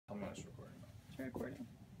Recording.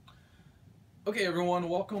 Okay everyone,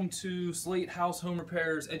 welcome to Slate House Home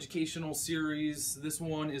Repairs educational series. This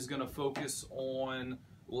one is going to focus on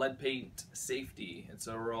lead paint safety. It's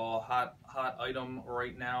a real hot item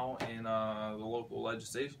right now in the local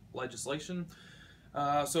legislation.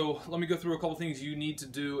 So let me go through a couple things you need to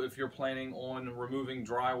do if you're planning on removing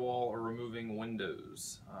drywall or removing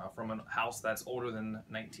windows from a house that's older than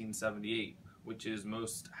 1978, which is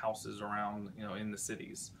most houses around, in the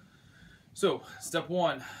cities. So step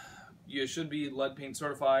one, you should be lead paint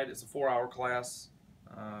certified. It's a 4-hour class.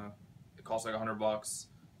 It costs like $100.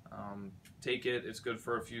 Take it. It's good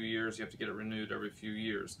for a few years. You have to get it renewed every few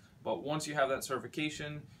years. But once you have that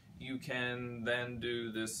certification, you can then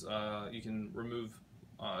do this. You can remove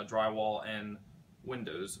drywall and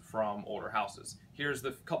windows from older houses. Here's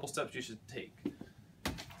the couple steps you should take.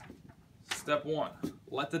 Step one,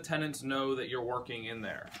 let the tenants know that you're working in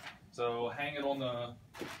there. So hang it on the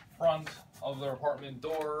front of their apartment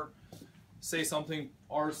door. Say something,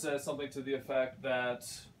 or says something to the effect that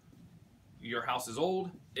your house is old.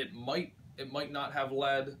 It might not have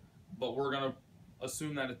lead, but we're gonna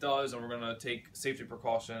assume that it does, and we're gonna take safety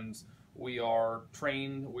precautions. We are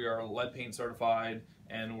trained, we are lead paint certified,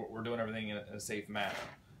 and we're doing everything in a safe manner.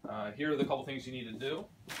 Here are the couple things you need to do.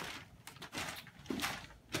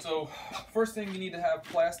 So first thing, you need to have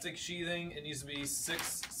plastic sheathing. It needs to be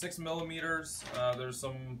six millimeters. There's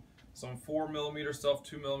some 4 millimeter stuff,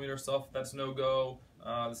 2 millimeter stuff. That's no go.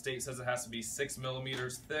 The state says it has to be 6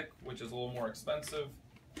 millimeters thick, which is a little more expensive.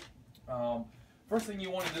 First thing you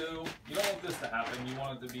want to do, you don't want this to happen. You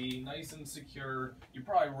want it to be nice and secure. You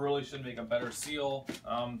probably really should make a better seal.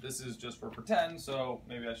 This is just for pretend, so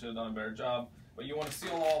maybe I should have done a better job. But you want to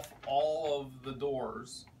seal off all of the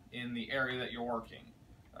doors in the area that you're working.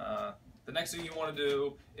 The next thing you want to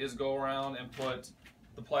do is go around and put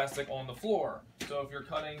the plastic on the floor. So if you're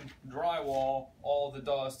cutting drywall, all of the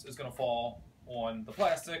dust is going to fall on the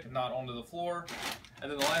plastic, not onto the floor.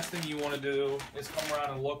 And then the last thing you want to do is come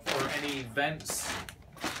around and look for any vents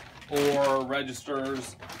or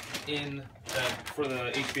registers in for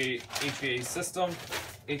the HVAC system,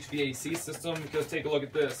 because take a look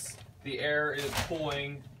at this. The air is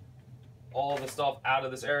pulling all the stuff out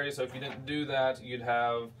of this area, so if you didn't do that, you'd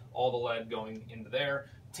have all the lead going into there.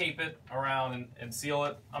 Tape it around and seal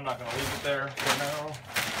it. I'm not going to leave it there for now.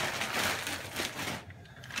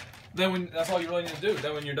 Then that's all you really need to do.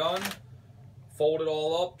 Then when you're done, fold it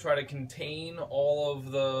all up. Try to contain all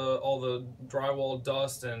the drywall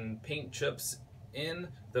dust and paint chips in.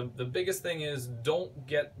 The biggest thing is don't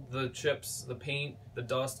get the chips, the paint, the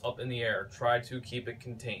dust up in the air. Try to keep it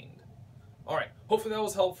contained. Alright, hopefully that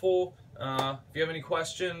was helpful. If you have any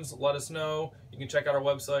questions, let us know. You can check out our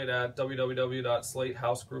website at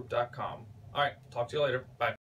www.slatehousegroup.com. Alright, talk to you later. Bye.